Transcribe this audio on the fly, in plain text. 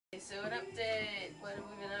So an update, what have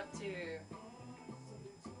we been up to?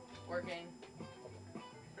 Working.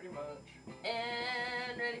 Pretty much.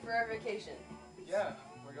 And ready for our vacation. Yeah,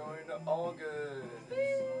 we're going to All Good.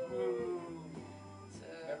 Woo! So,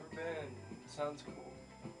 Never been. Sounds cool.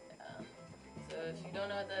 yeah. So if you don't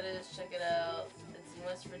know what that is, check it out. It's in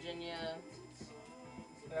West Virginia.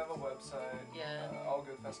 They have a website, Yeah.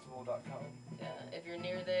 allgoodfestival.com. Yeah, if you're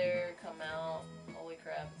near there, come out. Holy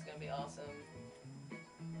crap, it's gonna be awesome.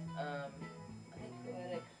 I think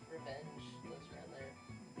Poetic Revenge lives around there,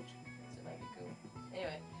 so it might be cool.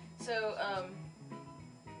 Anyway, so,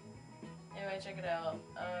 anyway, check it out.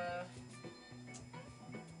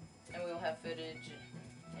 And we'll have footage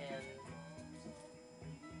and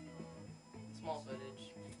small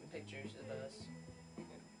footage and pictures of us,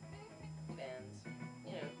 bands,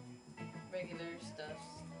 you know, regular stuff.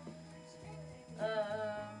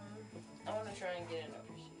 I want to try and get an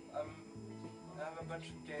I have a bunch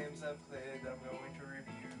of games I've played that I'm going to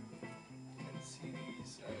review in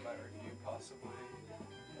CDs I might review possibly.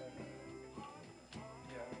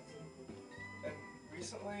 Yeah. And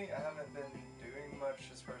recently I haven't been doing much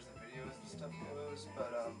as far as the videos and stuff goes, but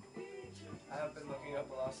I have been looking up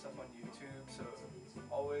a lot of stuff on YouTube, so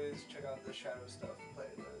always check out the Shadow Stuff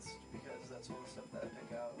playlist because that's all the stuff that I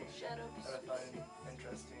pick out Shadows that I find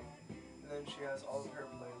interesting. And then she has all of her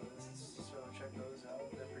playlists, so check those out,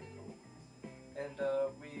 they're pretty cool. And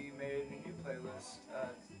we made a new playlist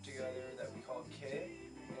together that we call K,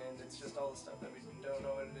 and it's just all the stuff that we don't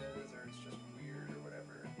know what it is, or it's just weird or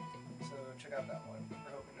whatever. So check out that one.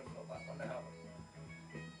 We're hoping to fill that one out.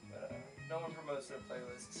 But no one promotes their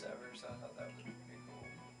playlists ever, so I thought that would be cool.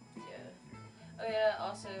 Yeah. Oh yeah,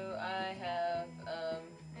 also I have,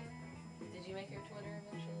 did you make your Twitter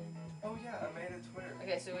eventually? Oh yeah, I made a Twitter.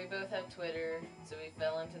 Okay, so we both have Twitter, so we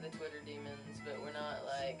fell into the Twitter demons, but we're not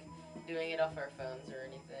like doing it off our phones or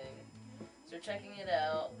anything. So we're checking it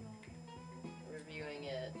out, reviewing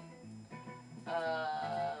it.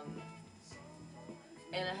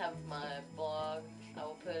 And I have my blog. I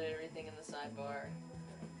will put everything in the sidebar.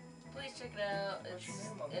 Please check it out. What's your It's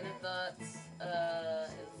name on there? Inner Thoughts,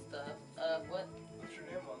 and stuff. What? What's your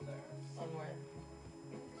name on there? On where?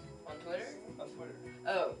 On Twitter? On Twitter.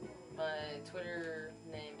 Oh, my Twitter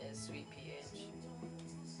name is SweetPH.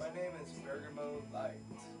 My name is Bergamo Light.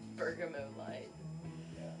 Bergamo Light.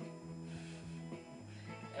 Yeah.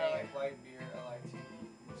 Kind of like light beer, LIT.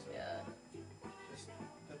 So Yeah. just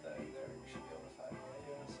put that in there and you should be able to find me, I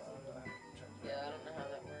guess. I don't know. I haven't checked it Yeah, I out. don't know how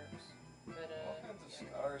that works. But, All kinds of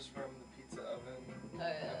scars from the pizza oven. Oh, yeah.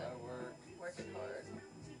 At my work. Working hard.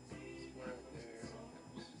 There's one right there.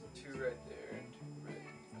 There's two right there and two right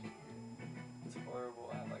here. It's horrible.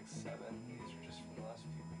 I have like 7. These are just from the last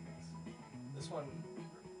few weeks. This one,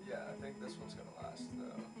 yeah, I think this one's gonna last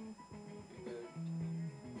though. Be good.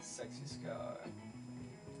 Sexy scar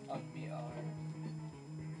on me arm.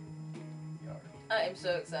 Yard. I am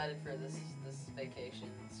so excited for this vacation.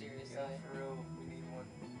 Seriously. Yeah, for real, we need one.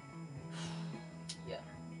 Yeah.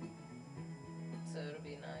 So it'll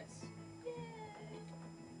be nice.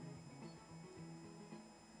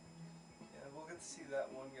 Yeah, we'll get to see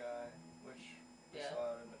that one guy, which we Yeah.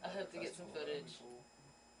 saw at I the hope to get some festival. That would be footage. cool.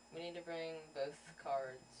 We need to bring both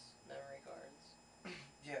cards, memory cards.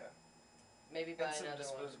 Yeah, Maybe and buy some another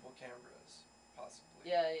one. disposable cameras, possibly.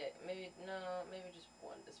 Yeah, maybe just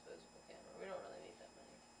one disposable camera. We don't really need that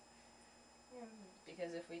many.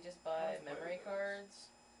 Because if we just buy Let's play memory with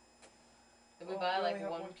cards, if we Well, buy we like only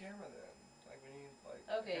have one. one camera then. Like we need like.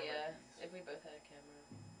 Okay, camera yeah. keys. If we both had a camera.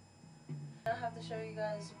 I'll have to show you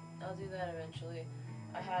guys. I'll do that eventually.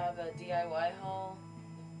 I have a DIY haul.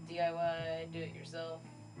 DIY, do it yourself.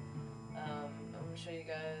 I'm gonna show you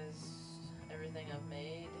guys everything I've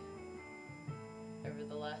made over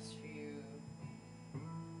the last few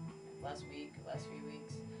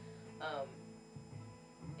weeks.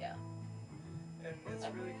 Yeah. And it's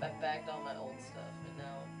really I bagged all my old stuff, and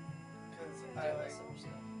now because I'm I doing my like summer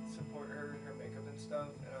stuff. support her in her makeup and stuff,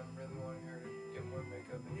 and I'm really wanting her to get more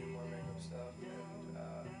makeup and do more makeup stuff, and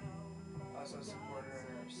also support her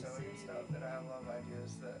in her sewing and stuff. And I have a lot of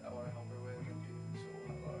ideas that I want to help her with and do, so we'll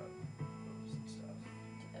have a lot of photos and stuff.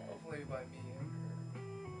 Hopefully by me and her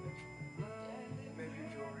eventually. Yeah. And maybe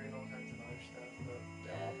jewelry and all kinds of other stuff, but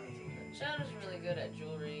yeah, all kinds of things. Shadow's really good at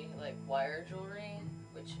jewelry, like wire jewelry,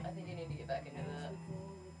 which I think you need to get back into that.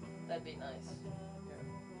 That'd be nice. Yeah.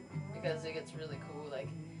 Because it gets really cool, like,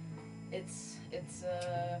 it's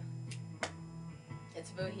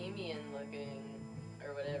bohemian looking,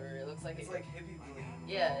 or whatever, it looks like It's like hippie bling.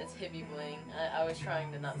 yeah, it's hippie bling. I was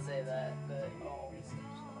trying to not say that, but Oh.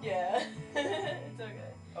 yeah, it's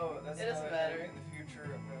okay. Oh, that's It doesn't another thing. matter. In the future,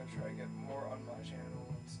 I'm gonna try to get more on my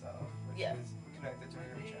channel and stuff. which Yeah. is connected to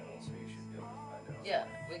her channel, so you should be able to find it. Yeah,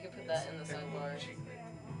 we could put that in the Pick a sidebar. cheek link.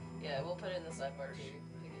 Yeah, we'll put it in the sidebar Or too. cheek.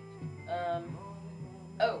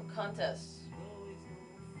 Oh, contests.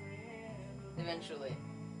 Eventually.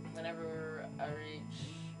 Whenever I reach,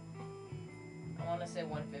 I want to say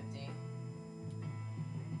 150.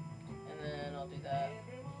 And then I'll do that.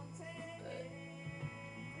 But,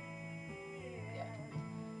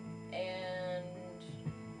 yeah. And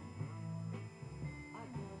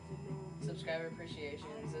subscriber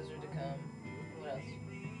appreciations, those are to come. What else?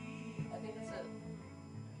 I think that's it.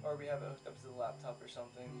 Or we have it hooked up to the laptop or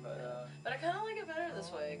something, but But I kind of like it better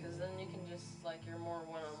this way, because then you can just, like, you're more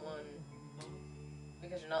one-on-one,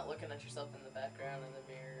 because you're not looking at yourself in the background in the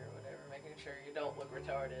mirror or whatever, making sure you don't look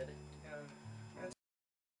retarded. yeah.